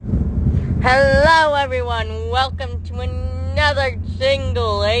Hello everyone, welcome to another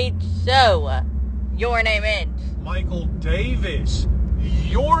Single H show. Your name is Michael Davis.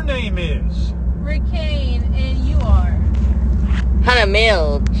 Your name is Rick Kane, and you are Hannah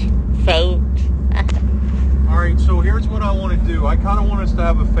Milch, folks. Alright, so here's what I want to do. I kind of want us to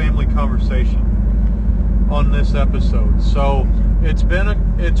have a family conversation on this episode. So it's been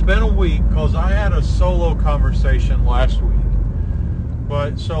a week because I had a solo conversation last week.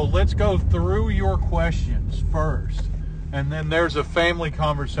 But so let's go through your questions first. And then there's a family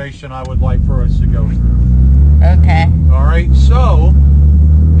conversation I would like for us to go through. Okay. Alright, so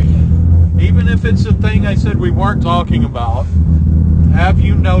even if it's a thing I said we weren't talking about, have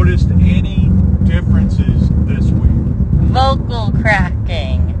you noticed any differences this week? Vocal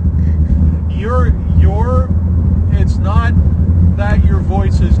cracking. It's not that your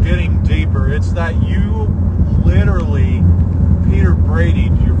voice is getting deeper, it's that you literally Peter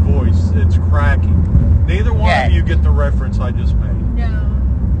Brady'd your voice. It's cracking. Neither one of you get the reference I just made.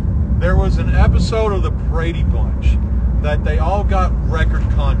 no. There was an episode of the Brady Bunch that they all got record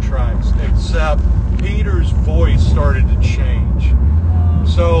contracts except Peter's voice started to change.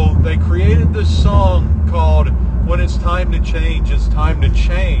 So they created this song called When It's Time to Change, It's Time to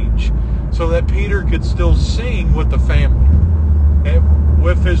Change, so that Peter could still sing with the family and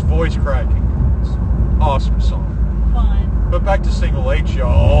with his voice cracking. It's an awesome song. Fun. But back to Single H,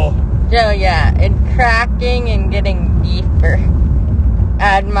 y'all. So yeah, it's cracking and getting deeper.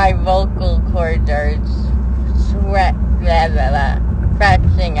 And my vocal cords are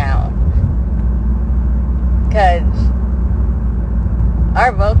stretching out. Because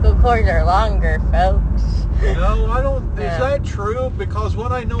our vocal cords are longer, folks. No, I don't. Is that true? Because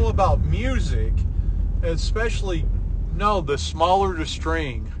what I know about music, especially, the smaller the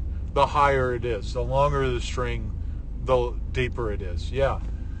string, the higher it is. The longer the string, the deeper it is. Yeah.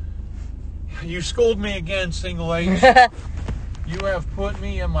 You schooled me again, Single H. You have put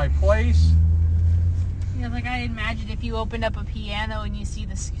me in my place. Yeah, like I imagine if you opened up a piano and you see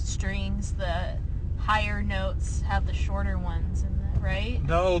the strings, the higher notes have the shorter ones, right?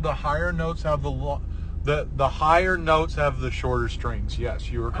 No, the higher notes have the higher notes have the shorter strings. Yes,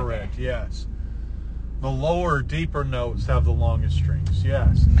 you are correct. Okay. Yes. The lower, deeper notes have the longest strings.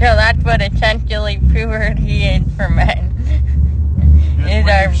 Yes. So that's what essentially puberty is for men.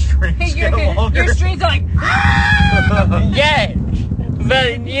 Your strings get longer. Your strings are like yes,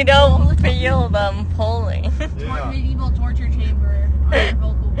 but you don't feel them pulling. Yeah. medieval torture chamber on your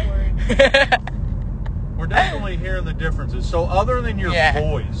vocal cord. We're definitely hearing the differences. So other than your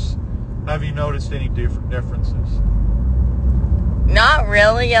voice, have you noticed any differences? Not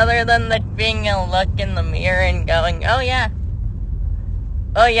really, other than the being able to look in the mirror and going, oh yeah,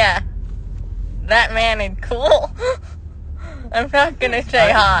 that man is cool. I'm not gonna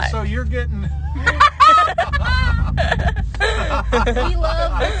say hot. So you're getting... We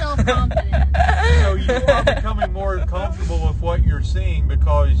love the self-confidence. So you are becoming more comfortable with what you're seeing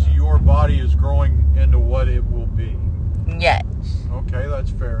because your body is growing into what it will be. Yes. Okay,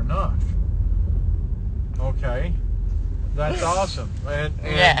 that's fair enough. Okay. That's awesome. And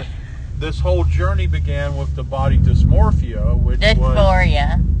this whole journey began with the body dysmorphia, which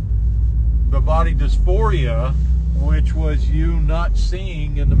dysphoria. The body dysphoria, which was you not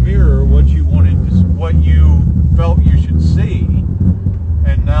seeing in the mirror what you felt you should see,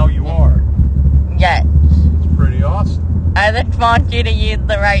 and now you are. Yes. It's pretty awesome. I just want you to use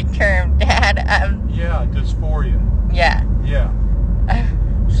the right term, Dad. Yeah, dysphoria. Yeah. Yeah.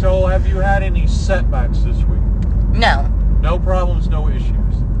 So have you had any setbacks this week? No. No problems, no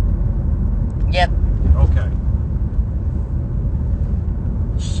issues? Yep. Okay.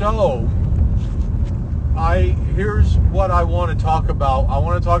 So, here's what I want to talk about. I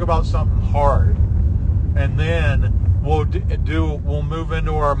want to talk about something hard, and then we'll move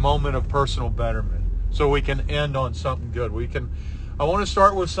into our moment of personal betterment, so we can end on something good. I want to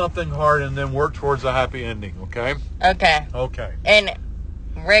start with something hard and then work towards a happy ending. Okay. Okay. Okay. And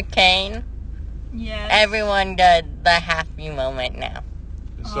Rick Kane. Yes. Everyone does the happy moment now.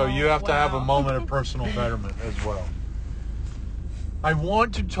 So you have to have a moment of personal betterment as well. I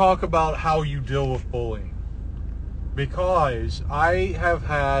want to talk about how you deal with bullying, because I have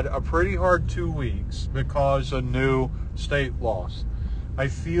had a pretty hard 2 weeks because of new state laws. I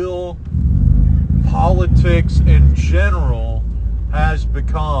feel politics in general has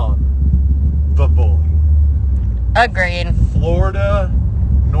become the bully. Agreed. Florida,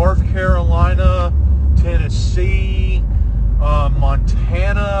 North Carolina, Tennessee,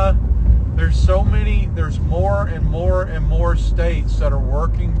 Montana. There's more and more and more states that are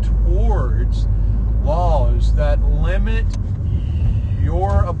working towards laws that limit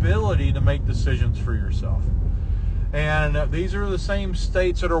your ability to make decisions for yourself. And these are the same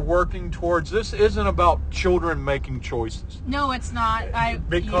states that are working towards, this isn't about children making choices. No, it's not.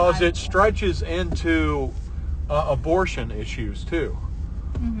 Because it stretches into abortion issues too.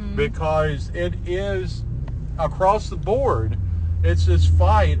 Mm-hmm. Because it is, across the board, it's this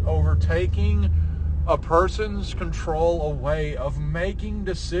fight over taking a person's control away of making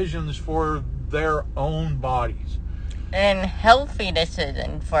decisions for their own bodies. And healthy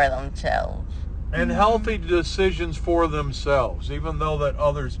decisions for themselves. And healthy decisions for themselves, even though that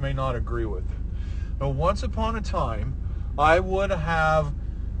others may not agree with it. Now, once upon a time, I would have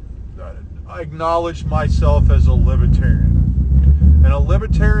acknowledged myself as a libertarian. And a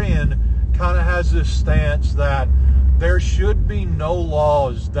libertarian kind of has this stance that there should be no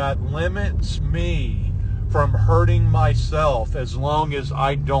laws that limits me from hurting myself as long as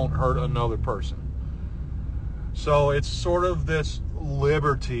I don't hurt another person. So it's sort of this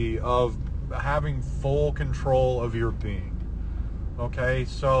liberty of having full control of your being. Okay,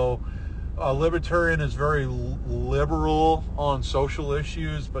 so a libertarian is very liberal on social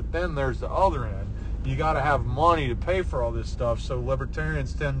issues, but then there's the other end. You got to have money to pay for all this stuff, so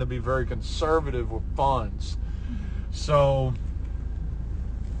libertarians tend to be very conservative with funds. So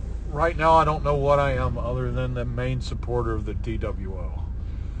right now I don't know what I am other than the main supporter of the DWO.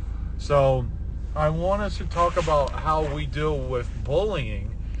 So I want us to talk about how we deal with bullying,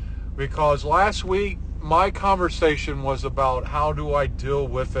 because last week my conversation was about how do I deal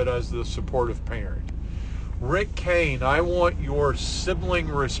with it as the supportive parent. Rick Kane, I want your sibling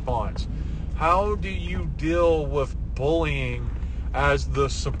response. How do you deal with bullying as the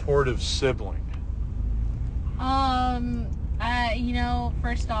supportive sibling?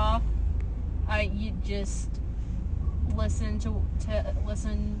 First off, you just listen to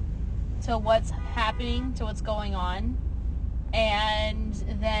what's happening, to what's going on, and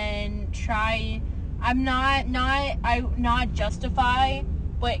then try. I'm not justify,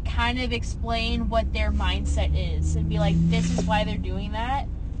 but kind of explain what their mindset is, and be like, this is why they're doing that.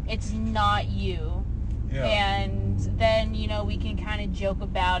 It's not you. Yeah. And then, we can kind of joke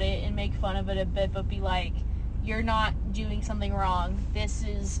about it and make fun of it a bit, but be like, you're not doing something wrong. This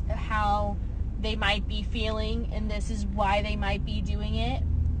is how they might be feeling, and this is why they might be doing it.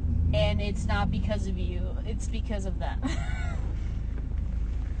 And it's not because of you. It's because of them.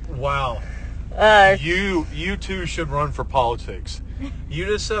 Wow. You two should run for politics. You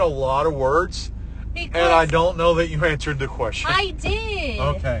just said a lot of words, and I don't know that you answered the question. I did.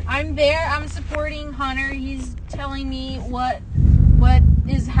 Okay. I'm there. I'm supporting Hunter. He's telling me what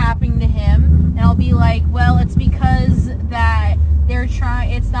is happening to him. And I'll be like, well, it's because that they're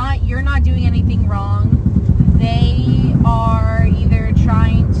trying. It's not, you're not doing anything wrong. They are either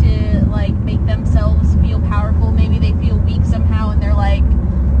trying to, make themselves feel powerful. Maybe they feel weak somehow, and they're like,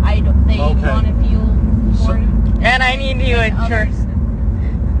 they want to feel important. And I need you at church.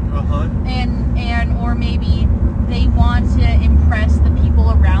 Uh-huh. And or maybe they want to impress the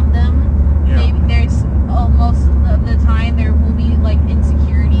people around them. Yeah. Maybe there's most of the time there will be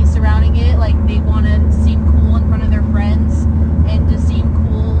insecurity surrounding it. They want to seem cool in front of their friends, and to seem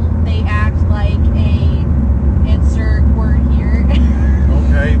cool, they act like a insert word here.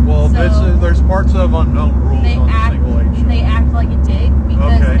 Okay, well, So, there's parts of unknown rules on the single age. They act like a dick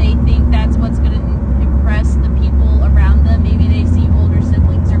because they think that's what's going to impress the people around them. Maybe they see older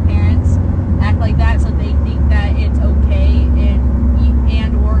siblings or parents act like that, so they think that it's okay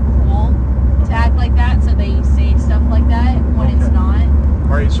and or cool to act like that, so they say stuff like that when it's not.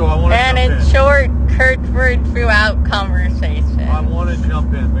 All right, so I want to And jump in short, curse words throughout conversation. I want to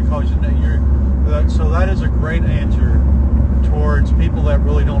jump in because so that is a great answer towards people that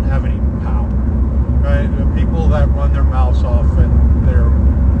really don't have any power, right? The people that run their mouths off and they're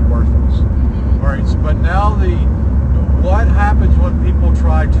worthless. Mm-hmm. All right, but now what happens when people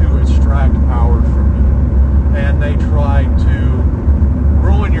try to extract power from you and they try to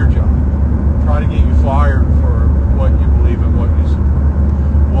ruin your job, try to get you fired for what you believe in, what you support?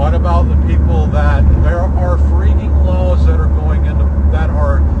 What about the people that there are freaking laws that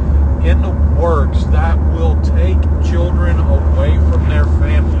are in the works that will take children away from their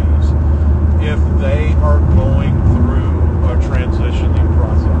families if they are going through a transitioning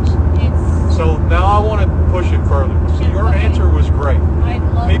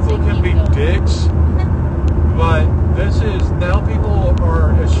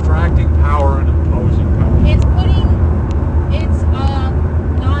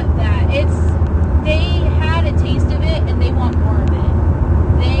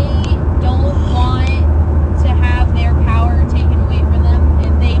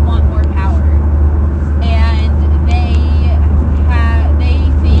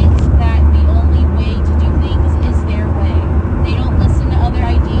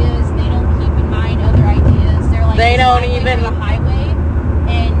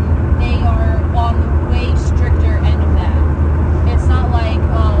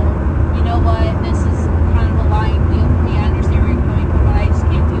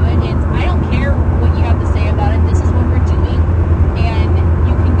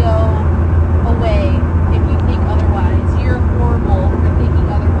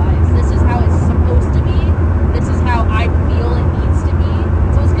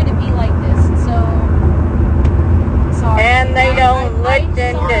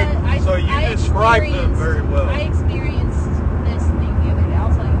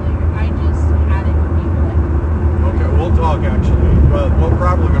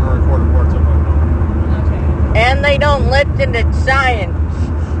and it's science.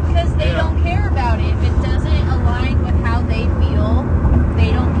 Because they don't care about it. If it doesn't align with how they feel,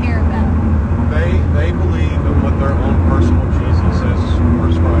 they don't care about it. They believe in what their own personal Jesus has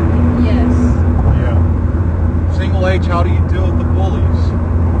prescribed them. Yes. Yeah. Single H, how do you deal with the bullies?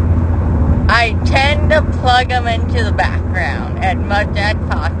 I tend to plug them into the background as much as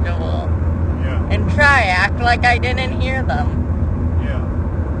possible. Yeah. And try act like I didn't hear them. Yeah.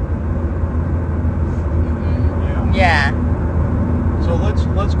 Mm-hmm. Yeah. Yeah. So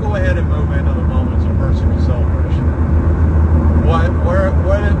let's go ahead and move into the moments of personal celebration.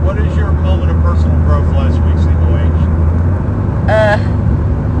 What is your moment of personal growth last week, Single H?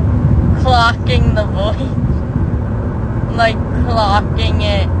 Clocking the voice. Like clocking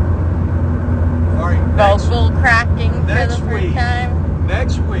it. All right. Vocal cracking for the next first week. time.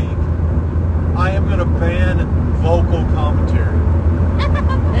 Next week, I am going to ban vocal commentary.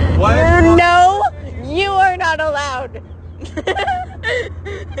 No, you are not allowed. This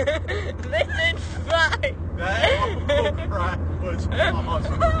is fine. That vocal crack was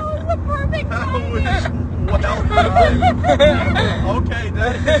awesome. That was the perfect That timing. was well done. Okay,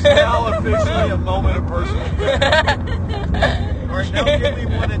 that is now officially a moment of personal growth. All right, now give me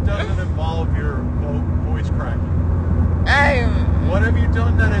one that doesn't involve your voice cracking. What have you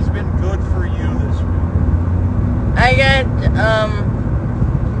done that has been good for you this week? I got,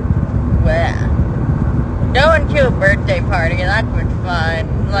 going to a birthday party, that was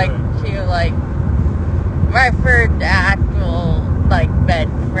fun. Like, to, like, my first actual, like, best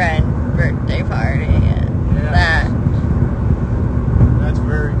friend birthday party. Yeah. That's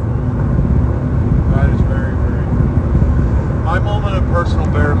very cool. That is very, very cool. My moment of personal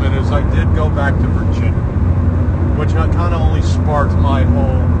betterment is I did go back to Virginia, which kind of only sparked my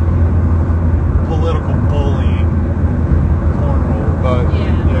whole political bullying cornhole. But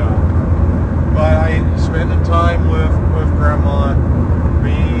yeah. But spending time with Grandma,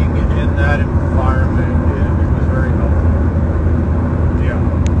 being in that environment, it was very helpful. Yeah.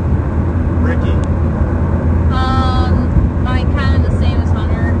 Ricky? Mine kind of the same as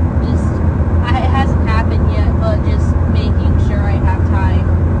Hunter. Just, it hasn't happened yet, but just making sure I have time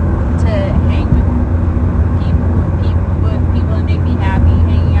to hang with people that make me happy,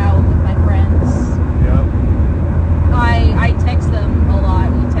 hanging out with my friends. Yeah. I text them a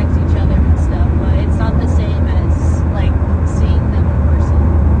lot. We text each other and stuff, but it's not the same as like seeing them in person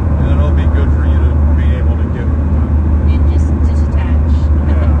And it'll be good for you to be able to get with them. and just detach.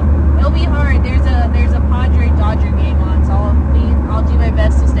 Yeah. It'll be hard. There's a Padre-Dodger game on, so I'll do my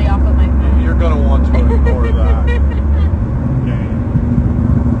best to stay off of my phone. You're going to want to ignore that game.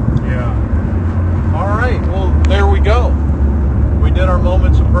 Yeah. All right. Well, there we go. We did our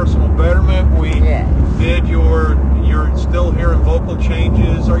moments of personal betterment. We did you're still hearing vocal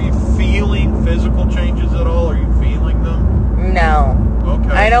changes. Are you feeling physical changes at all? Are you feeling them? No. Okay.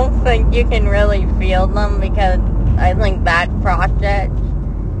 I don't think you can really feel them because I think that process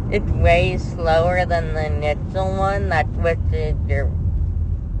is way slower than the initial one that switches your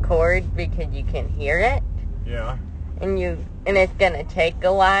chord because you can hear it. Yeah. And it's gonna take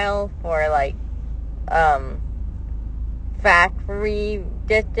a while for like factory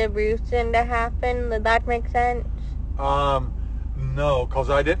distribution to happen. Does that make sense? No, because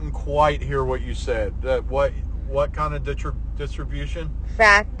I didn't quite hear what you said. What kind of distribution?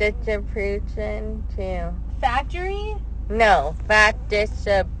 Fact distribution too. Factory? No, fact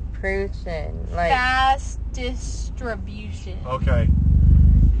distribution. Like Fast distribution. Okay.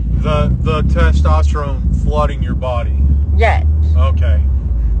 The testosterone flooding your body. yes. Okay.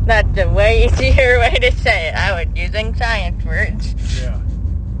 That's a way easier way to say it. I was using science words. Yeah.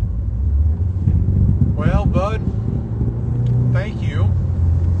 Well, bud, thank you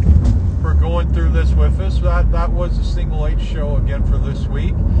for going through this with us. That was the Single H show again for this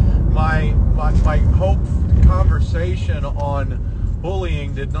week. My hope conversation on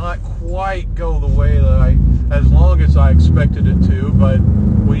bullying did not quite go the way that as long as I expected it to, but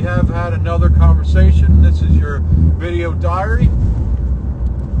we have had another conversation. This is your video diary.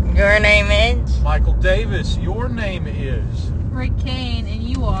 Your name is Michael Davis. Your name is Rick Kane, and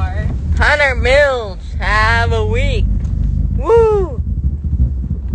you are Hunter Mill.